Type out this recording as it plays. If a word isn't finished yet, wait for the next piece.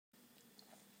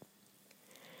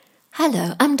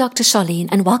Hello, I'm Dr. Charlene,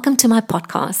 and welcome to my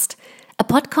podcast, a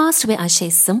podcast where I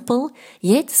share simple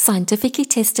yet scientifically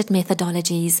tested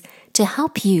methodologies to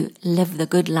help you live the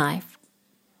good life.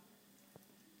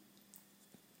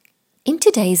 In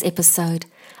today's episode,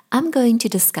 I'm going to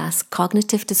discuss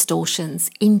cognitive distortions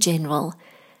in general.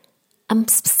 I'm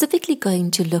specifically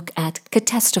going to look at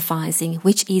catastrophizing,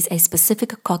 which is a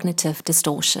specific cognitive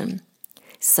distortion.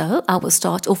 So I will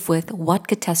start off with what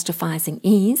catastrophizing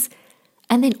is,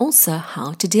 and then also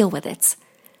how to deal with it.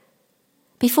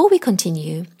 Before we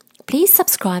continue, please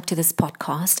subscribe to this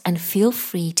podcast and feel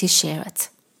free to share it.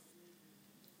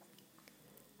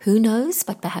 Who knows,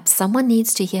 but perhaps someone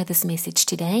needs to hear this message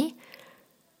today.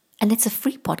 And it's a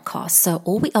free podcast, so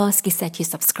all we ask is that you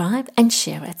subscribe and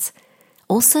share it.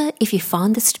 Also, if you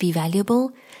found this to be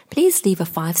valuable, please leave a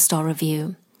 5-star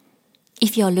review.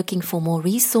 If you are looking for more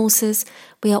resources,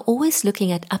 we are always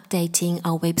looking at updating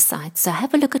our website. So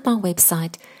have a look at my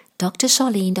website,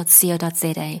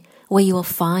 drcharlene.co.za, where you will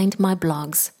find my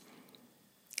blogs.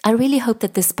 I really hope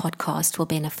that this podcast will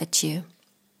benefit you.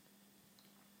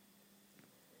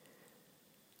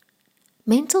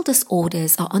 Mental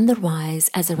disorders are on the rise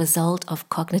as a result of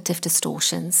cognitive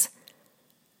distortions.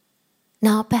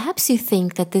 Now, perhaps you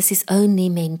think that this is only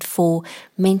meant for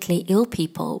mentally ill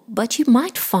people, but you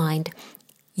might find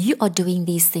you are doing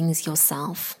these things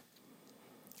yourself.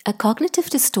 A cognitive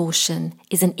distortion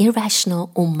is an irrational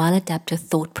or maladaptive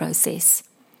thought process.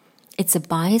 It's a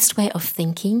biased way of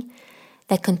thinking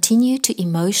that contributes to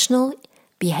emotional,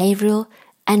 behavioral,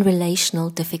 and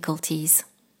relational difficulties.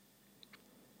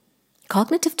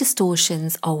 Cognitive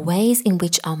distortions are ways in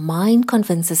which our mind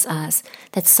convinces us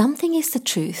that something is the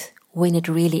truth when it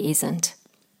really isn't.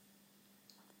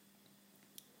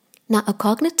 Now, a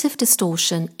cognitive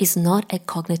distortion is not a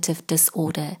cognitive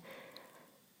disorder.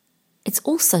 It's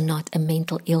also not a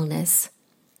mental illness.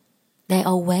 They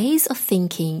are ways of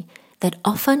thinking that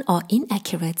often are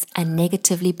inaccurate and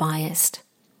negatively biased.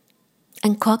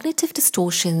 And cognitive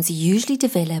distortions usually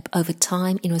develop over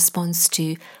time in response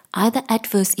to either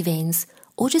adverse events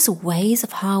or just ways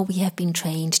of how we have been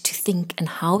trained to think and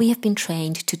how we have been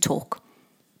trained to talk.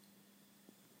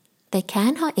 They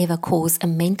can, however, cause a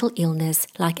mental illness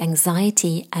like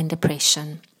anxiety and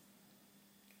depression.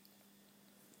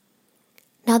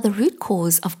 Now, the root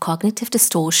cause of cognitive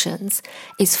distortions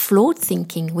is flawed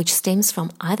thinking, which stems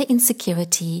from either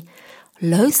insecurity,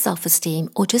 low self-esteem,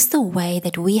 or just the way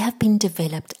that we have been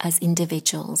developed as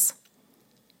individuals.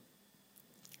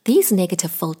 These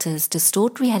negative filters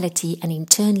distort reality and in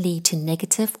turn lead to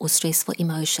negative or stressful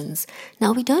emotions.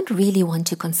 Now, we don't really want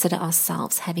to consider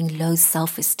ourselves having low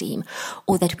self-esteem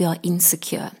or that we are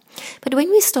insecure. But when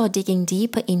we start digging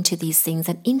deeper into these things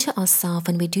and into ourselves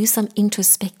and we do some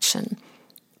introspection,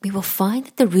 we will find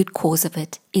that the root cause of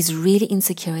it is really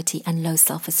insecurity and low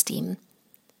self-esteem.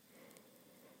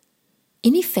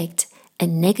 In effect, a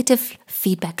negative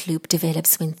feedback loop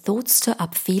develops when thoughts stir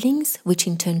up feelings, which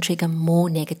in turn trigger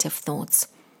more negative thoughts.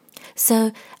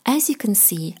 So, as you can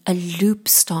see, a loop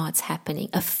starts happening,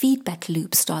 a feedback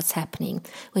loop starts happening.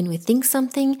 When we think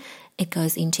something, it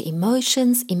goes into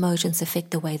emotions. Emotions affect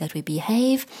the way that we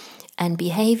behave, and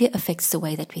behavior affects the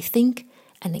way that we think,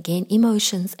 and again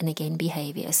emotions, and again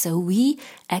behavior. So we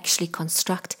actually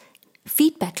construct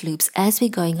feedback loops as we're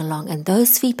going along, and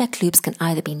those feedback loops can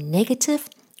either be negative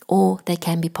or they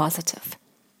can be positive.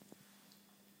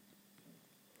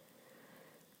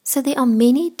 So there are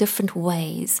many different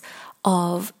ways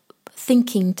of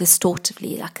thinking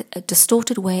distortedly, like a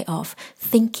distorted way of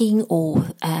thinking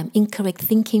or incorrect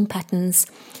thinking patterns.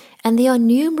 And there are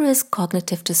numerous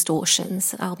cognitive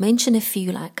distortions. I'll mention a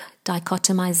few like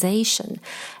dichotomization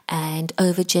and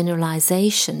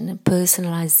overgeneralization,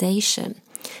 personalization.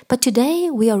 But today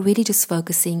we are really just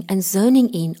focusing and zoning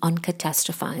in on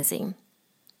catastrophizing.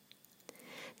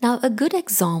 Now, a good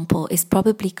example is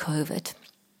probably COVID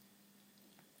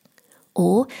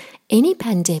or any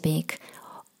pandemic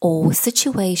or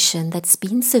situation that's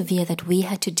been severe that we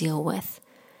had to deal with.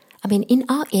 I mean, in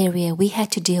our area, we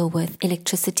had to deal with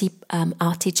electricity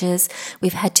outages,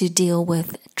 we've had to deal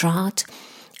with drought,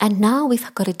 and now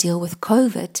we've got to deal with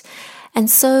COVID. And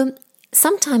so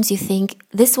sometimes you think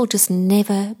this will just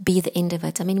never be the end of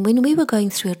it. I mean, when we were going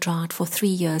through a drought for 3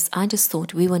 years, I just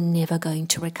thought we were never going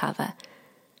to recover.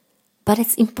 But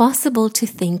it's impossible to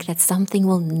think that something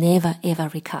will never ever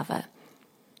recover,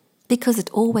 because it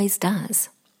always does.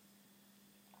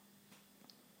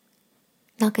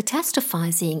 Now,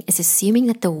 catastrophizing is assuming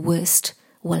that the worst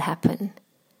will happen.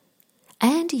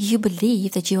 And you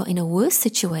believe that you are in a worse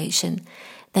situation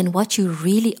than what you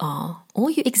really are, or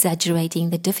you're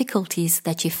exaggerating the difficulties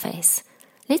that you face.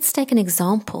 Let's take an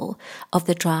example of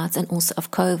the droughts and also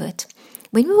of COVID.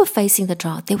 When we were facing the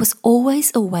drought, there was always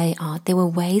a way out. There were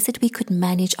ways that we could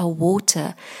manage our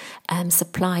water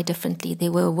supply differently.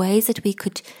 There were ways that we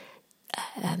could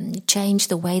change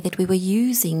the way that we were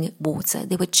using water.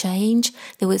 There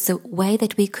was a way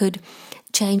that we could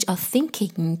change our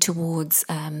thinking towards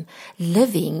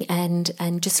living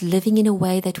and just living in a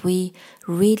way that we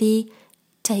really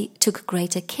took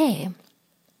greater care.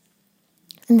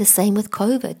 And the same with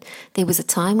COVID. There was a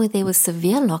time where there was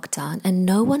severe lockdown and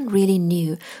no one really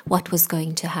knew what was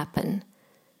going to happen.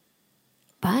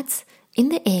 But in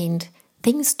the end,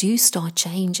 things do start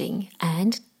changing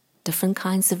and different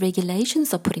kinds of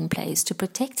regulations are put in place to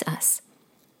protect us.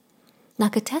 Now,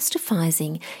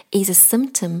 catastrophizing is a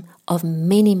symptom of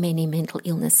many, many mental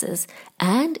illnesses,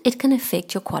 and it can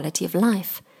affect your quality of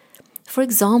life. For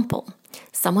example,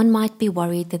 someone might be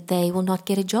worried that they will not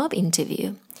get a job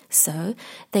interview, so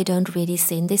they don't really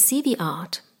send their CV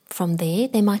out. From there,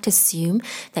 they might assume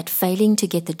that failing to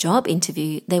get the job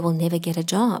interview, they will never get a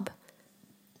job.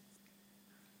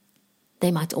 They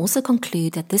might also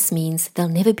conclude that this means they'll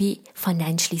never be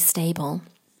financially stable.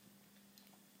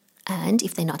 And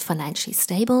if they're not financially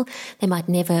stable, they might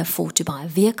never afford to buy a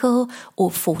vehicle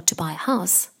or afford to buy a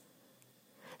house.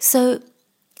 So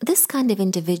this kind of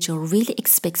individual really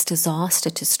expects disaster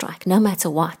to strike, no matter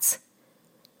what.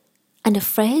 And a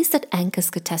phrase that anchors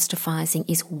catastrophizing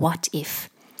is what if.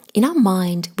 In our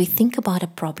mind, we think about a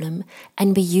problem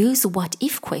and we use what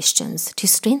if questions to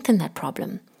strengthen that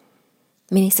problem.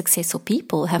 Many successful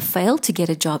people have failed to get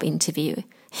a job interview.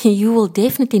 You will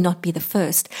definitely not be the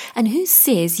first. And who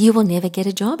says you will never get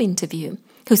a job interview?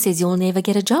 Who says you'll never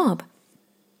get a job?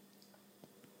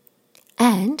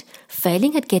 And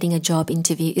failing at getting a job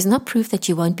interview is not proof that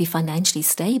you won't be financially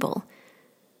stable.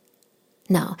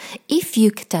 Now, if you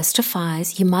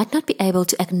catastrophize, you might not be able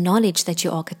to acknowledge that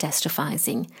you are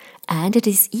catastrophizing, and it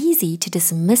is easy to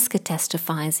dismiss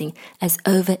catastrophizing as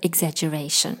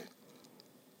over-exaggeration.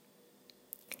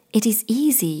 It is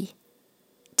easy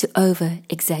to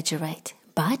over-exaggerate,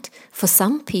 but for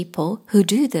some people who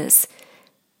do this,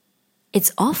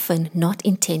 it's often not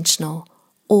intentional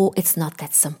or it's not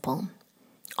that simple.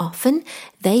 Often,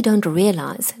 they don't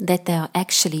realize that they are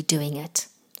actually doing it.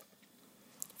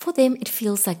 For them, it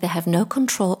feels like they have no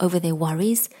control over their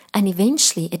worries, and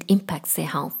eventually it impacts their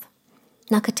health.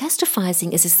 Now,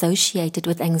 catastrophizing is associated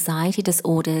with anxiety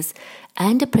disorders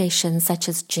and depression, such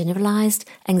as generalized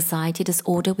anxiety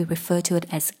disorder. We refer to it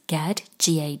as GAD,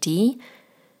 G-A-D,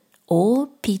 or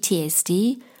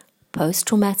PTSD,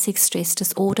 post-traumatic stress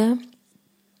disorder,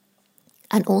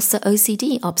 and also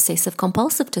OCD,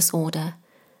 obsessive-compulsive disorder.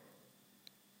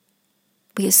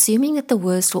 We're assuming that the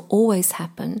worst will always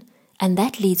happen, and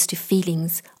that leads to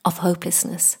feelings of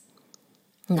hopelessness.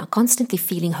 Now, constantly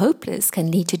feeling hopeless can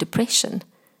lead to depression.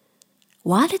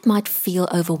 While it might feel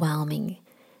overwhelming,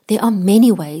 there are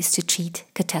many ways to treat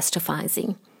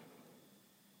catastrophizing.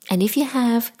 And if you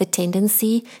have the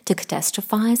tendency to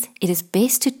catastrophize, it is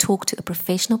best to talk to a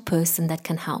professional person that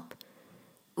can help.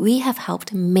 We have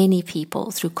helped many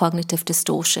people through cognitive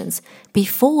distortions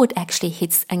before it actually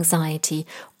hits anxiety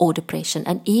or depression.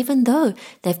 And even though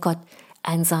they've got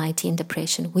anxiety and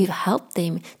depression, we've helped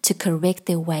them to correct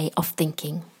their way of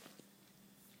thinking.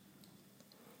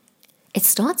 It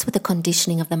starts with the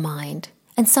conditioning of the mind.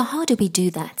 And so how do we do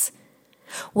that?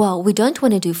 Well, we don't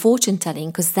want to do fortune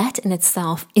telling because that in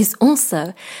itself is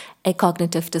also a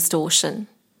cognitive distortion.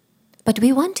 But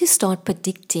we want to start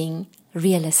predicting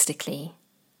realistically.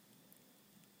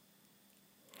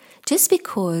 Just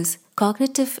because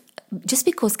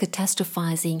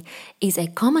catastrophizing is a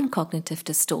common cognitive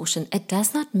distortion, it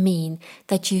does not mean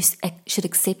that you should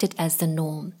accept it as the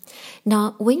norm.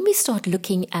 Now, when we start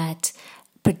looking at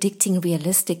predicting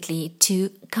realistically to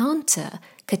counter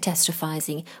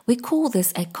catastrophizing, we call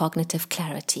this a cognitive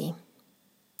clarity.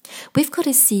 We've got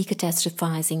to see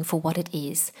catastrophizing for what it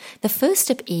is. The first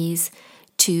step is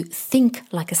to think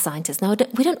like a scientist. Now,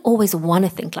 we don't always want to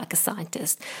think like a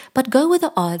scientist, but go with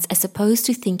the odds as opposed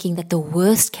to thinking that the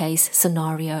worst case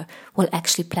scenario will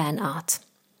actually plan out.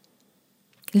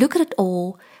 Look at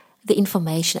all the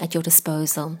information at your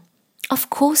disposal. Of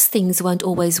course, things won't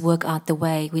always work out the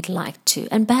way we'd like to,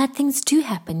 and bad things do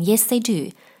happen. Yes, they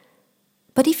do.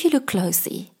 But if you look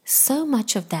closely, so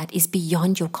much of that is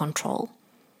beyond your control.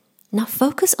 Now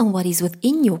focus on what is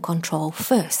within your control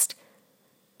first.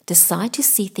 Decide to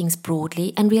see things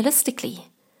broadly and realistically.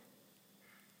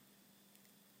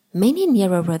 Many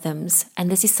neurorhythms, and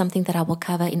this is something that I will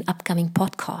cover in upcoming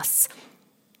podcasts,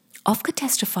 of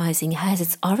catastrophizing has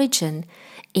its origin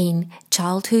in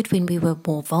childhood when we were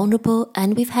more vulnerable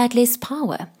and we've had less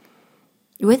power.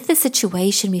 whether the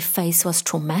situation we face was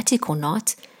traumatic or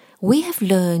not, we have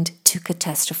learned to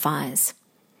catastrophize.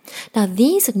 Now,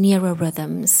 these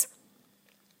neurorhythms,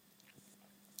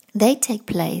 they take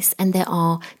place and they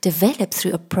are developed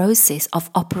through a process of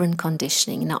operant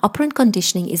conditioning. Now, operant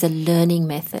conditioning is a learning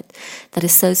method that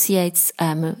associates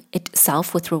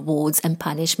itself with rewards and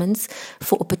punishments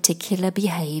for a particular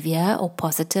behavior, or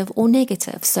positive or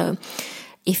negative. So,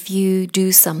 if you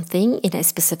do something in a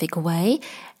specific way,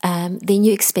 then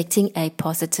you're expecting a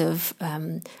positive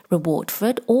reward for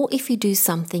it. Or if you do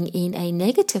something in a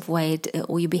negative way,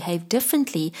 or you behave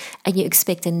differently and you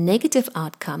expect a negative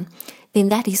outcome, then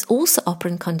that is also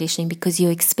operant conditioning, because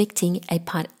you're expecting a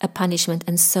punishment,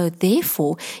 and so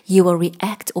therefore you will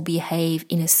react or behave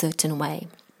in a certain way.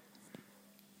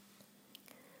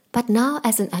 But now,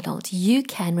 as an adult, you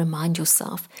can remind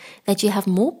yourself that you have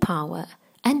more power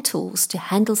and tools to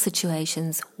handle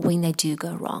situations when they do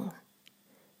go wrong.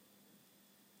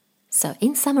 So,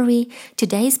 in summary,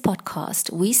 today's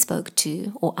podcast, I spoke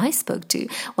to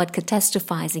what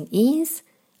catastrophizing is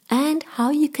and how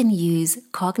you can use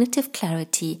cognitive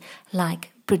clarity,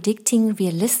 like predicting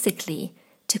realistically,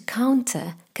 to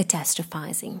counter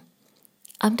catastrophizing.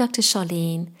 I'm Dr.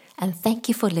 Charlene, and thank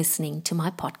you for listening to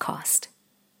my podcast.